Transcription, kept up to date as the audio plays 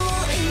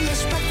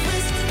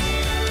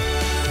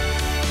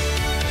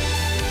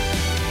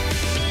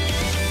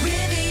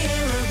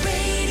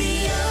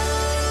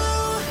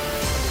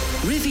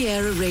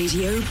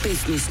Radio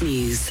Business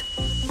News.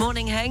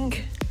 Morning,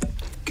 Henk.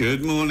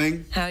 Good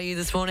morning. How are you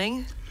this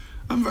morning?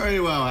 I'm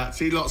very well,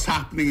 actually. Lots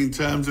happening in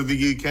terms of the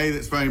UK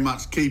that's very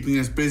much keeping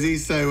us busy.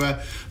 So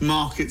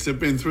markets have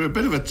been through a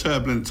bit of a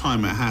turbulent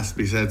time, it has to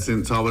be said,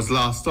 since I was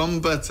last on.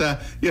 But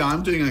yeah,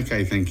 I'm doing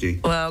okay, thank you.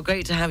 Well,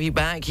 great to have you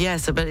back.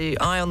 Yes, a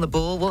bit eye on the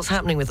ball. What's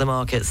happening with the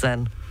markets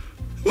then?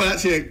 Well,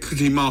 actually,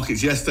 equity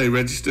markets yesterday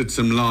registered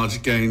some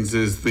large gains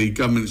as the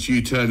government's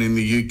U-turn in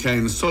the UK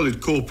and solid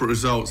corporate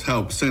results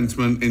helped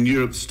sentiment. In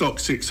Europe, stock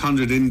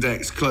 600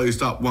 index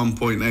closed up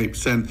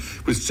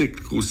 1.8%, with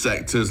cyclical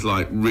sectors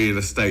like real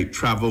estate,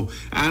 travel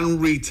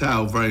and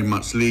retail very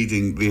much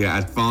leading the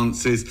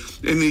advances.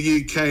 In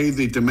the UK,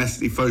 the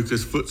domestically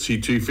focused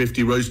FTSE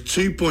 250 rose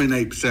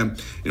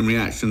 2.8% in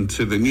reaction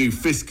to the new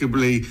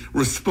fiscally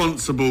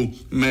responsible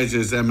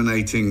measures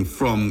emanating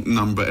from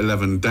number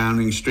 11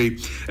 Downing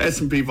Street.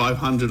 S&P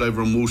 500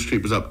 over on Wall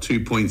Street was up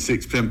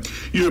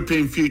 2.6%.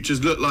 European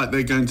futures look like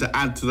they're going to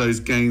add to those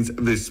gains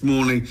this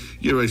morning.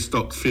 Euro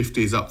Stoxx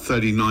 50 is up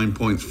 39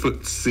 points,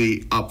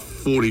 FTSE up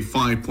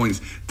 45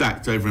 points,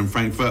 DAX over in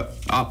Frankfurt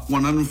up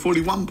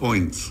 141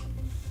 points.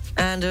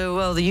 And,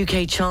 well, the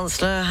UK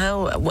Chancellor,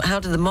 how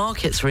did the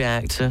markets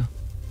react?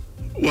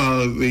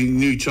 Well, the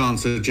new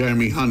Chancellor,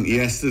 Jeremy Hunt,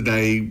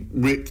 yesterday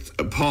ripped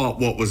apart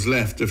what was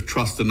left of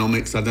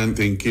Trustonomics. I don't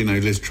think,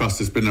 Liz Truss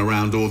has been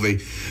around or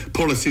the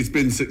policy's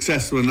been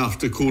successful enough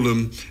to call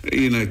them,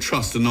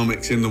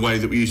 Trustonomics in the way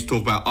that we used to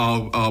talk about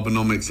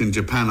Abenomics in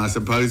Japan, I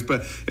suppose.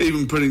 But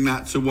even putting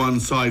that to one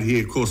side,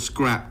 he, of course,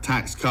 scrapped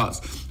tax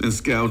cuts and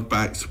scaled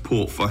back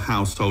support for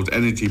household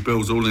energy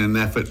bills, all in an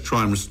effort to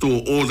try and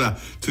restore order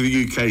to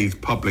the UK's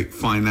public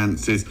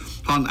finances.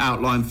 Hunt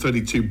outlined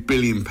 £32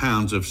 billion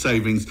of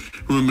savings.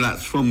 Remember,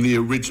 that's from the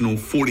original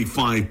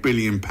 £45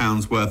 billion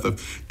worth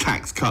of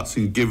tax cuts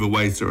and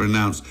giveaways that were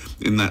announced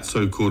in that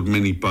so-called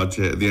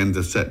mini-budget at the end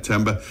of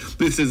September.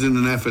 This is in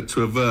an effort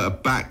to avert a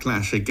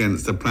backlash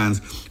against the plans,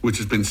 which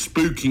has been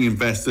spooking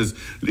investors,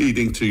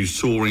 leading to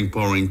soaring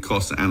borrowing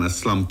costs and a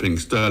slumping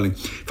sterling. In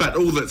fact,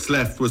 all that's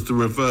left was the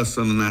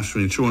reversal on the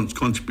national insurance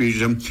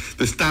contribution,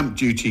 the stamp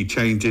duty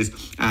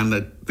changes, and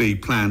the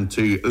plan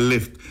to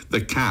lift the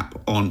cap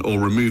on or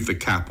remove the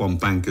cap on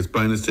bankers'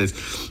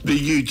 bonuses. The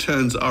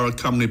U-turns are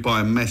accompanied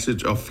by a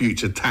message of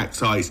future tax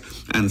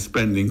hikes and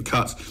spending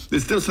cuts.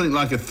 There's still something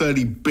like a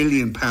 £30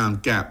 billion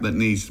gap that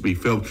needs to be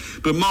filled,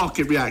 but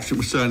market reaction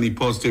was certainly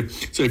positive.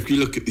 So if you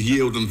look at the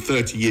yield on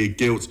 30-year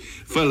gilts,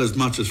 fell as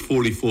much as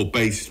 44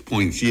 basis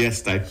points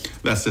yesterday.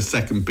 That's the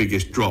second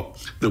biggest drop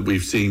that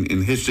we've seen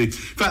in history. In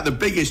fact, the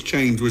biggest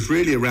change was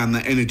really around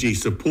the energy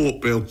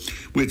support bill,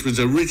 which was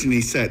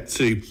originally set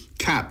to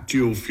cap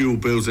dual fuel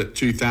bills at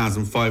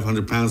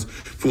 £2,500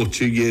 for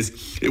 2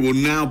 years. It will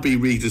now be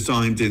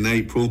redesigned in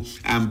April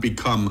and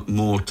become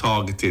more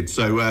targeted.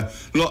 So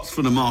lots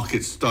for the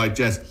markets to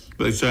digest.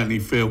 But they certainly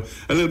feel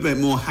a little bit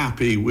more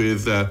happy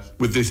with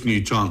this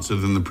new Chancellor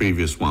than the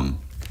previous one.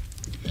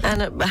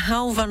 And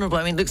how vulnerable,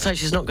 it looks like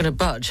she's not going to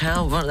budge.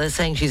 They're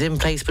saying she's in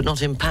place but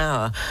not in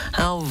power.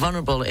 How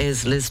vulnerable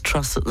is Liz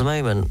Truss at the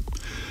moment?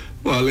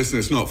 Well, listen,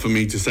 it's not for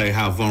me to say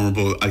how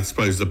vulnerable I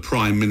suppose the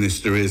Prime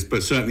Minister is,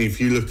 but certainly if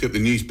you look at the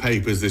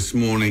newspapers this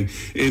morning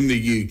in the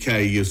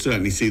UK, you'll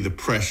certainly see the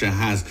pressure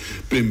has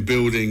been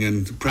building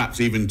and perhaps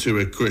even to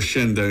a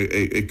crescendo,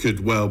 it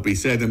could well be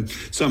said. And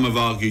some have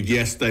argued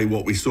yesterday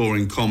what we saw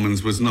in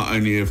Commons was not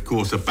only, of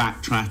course, a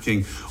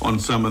backtracking on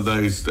some of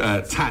those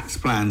tax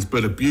plans,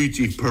 but a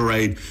beauty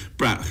parade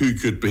about who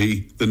could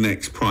be the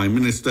next Prime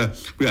Minister.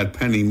 We had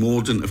Penny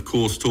Mordaunt, of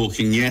course,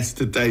 talking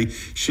yesterday.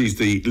 She's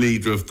the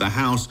leader of the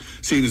House,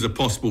 seen as a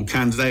possible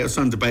candidate. There's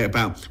some debate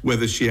about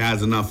whether she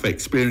has enough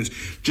experience.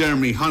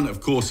 Jeremy Hunt, of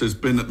course, has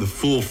been at the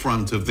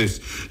forefront of this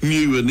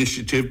new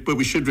initiative, but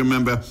we should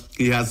remember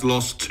he has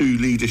lost 2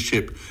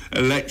 leadership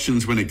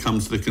elections when it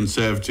comes to the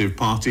Conservative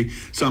Party.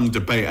 Some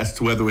debate as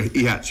to whether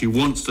he actually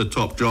wants the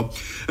top job.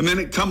 And then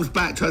it comes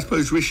back to, I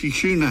suppose, Rishi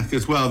Sunak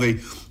as well,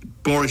 the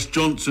Boris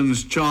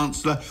Johnson's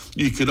Chancellor.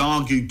 You could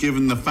argue,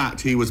 given the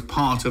fact he was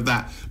part of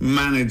that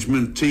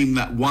management team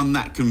that won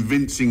that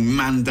convincing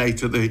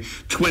mandate at the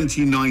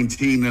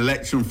 2019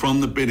 election from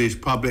the British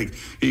public,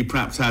 he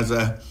perhaps has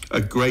a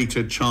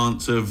greater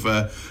chance of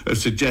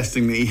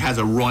suggesting that he has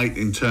a right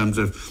in terms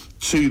of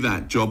to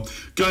that job.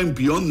 Going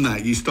beyond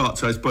that, you start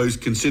to, I suppose,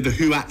 consider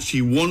who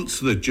actually wants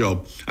the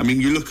job.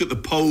 You look at the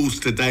polls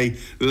today,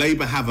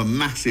 Labour have a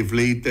massive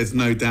lead, there's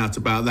no doubt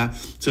about that.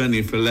 Certainly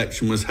if an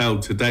election was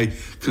held today,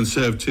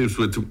 Conservatives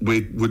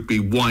would be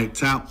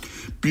wiped out.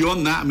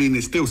 Beyond that,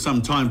 it's still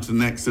some time to the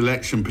next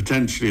election,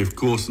 potentially, of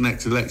course, the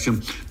next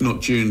election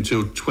not due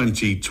until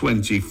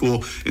 2024.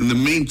 In the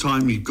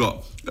meantime, you've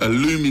got a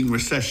looming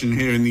recession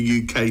here in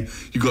the UK.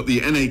 You've got the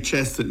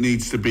NHS that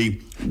needs to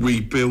be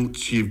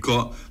rebuilt. You've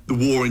got the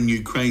war in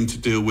Ukraine to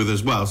deal with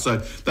as well. So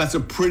that's a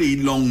pretty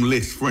long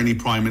list for any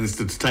Prime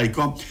Minister to take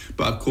on.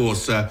 But of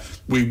course,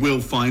 we will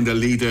find a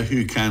leader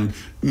who can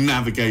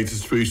navigate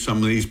us through some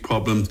of these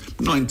problems.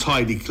 Not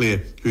entirely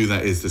clear who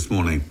that is this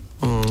morning.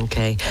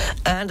 Okay.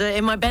 And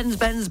in my Benz,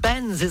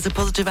 it's a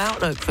positive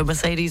outlook for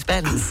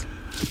Mercedes-Benz.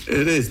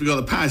 It is. We've got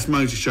the Paris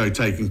Motor Show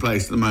taking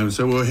place at the moment,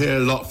 so we'll hear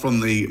a lot from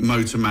the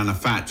motor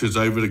manufacturers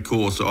over the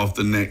course of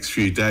the next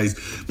few days.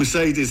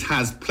 Mercedes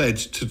has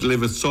pledged to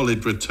deliver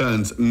solid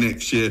returns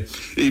next year,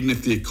 even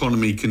if the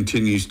economy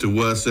continues to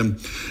worsen.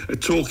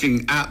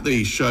 Talking at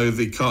the show,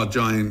 the car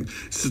giant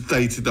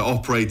stated that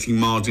operating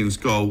margins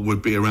goal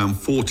would be around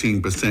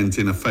 14%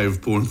 in a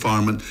favourable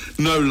environment,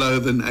 no lower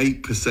than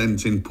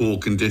 8% in poor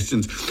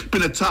conditions.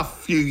 Been a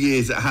tough few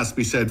years, it has to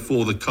be said,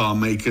 for the car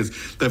makers.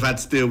 They've had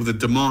to deal with a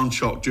demand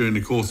shock during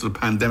the course of the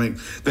pandemic,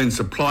 then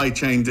supply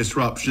chain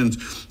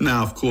disruptions,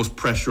 now of course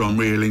pressure on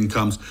real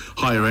incomes,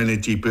 higher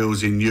energy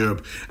bills in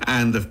Europe,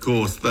 and of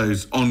course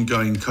those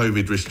ongoing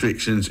COVID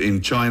restrictions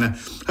in China.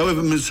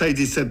 However,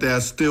 Mercedes said they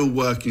are still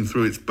working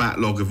through its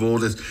backlog of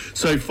orders.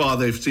 So far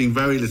they've seen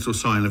very little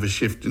sign of a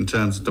shift in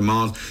terms of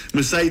demand.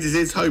 Mercedes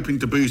is hoping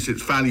to boost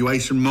its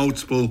valuation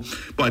multiple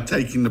by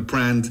taking the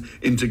brand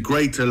into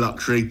greater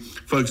luxury,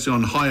 focusing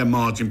on higher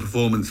margin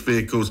performance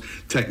vehicles,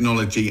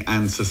 technology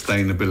and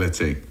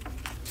sustainability.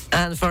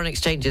 And foreign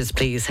exchanges,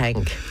 please,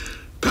 Hank.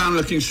 Pound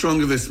looking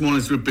stronger this morning,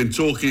 as we've been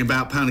talking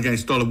about. Pound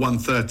against dollar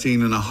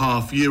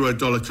 113.5. Euro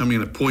dollar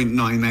coming in at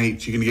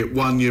 0.98. You're going to get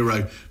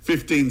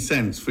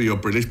 €1.15 for your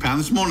British pound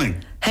this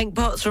morning. Hank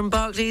Potts from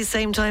Barclays,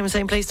 same time,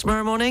 same place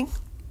tomorrow morning.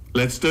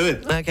 Let's do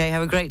it. Okay,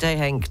 have a great day,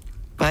 Hank.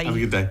 Bye. Have a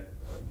good day.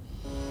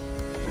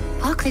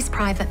 Barclays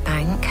Private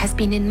Bank has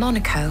been in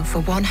Monaco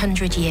for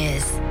 100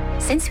 years.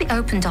 Since we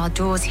opened our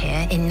doors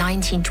here in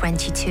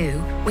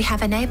 1922, we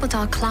have enabled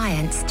our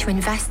clients to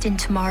invest in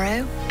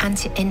tomorrow and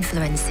to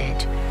influence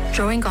it,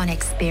 drawing on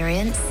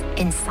experience,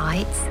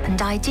 insights,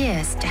 and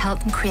ideas to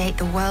help them create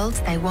the world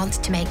they want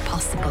to make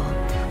possible.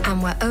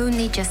 And we're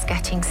only just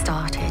getting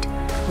started.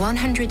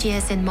 100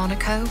 years in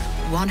Monaco,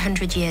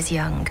 100 years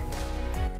young.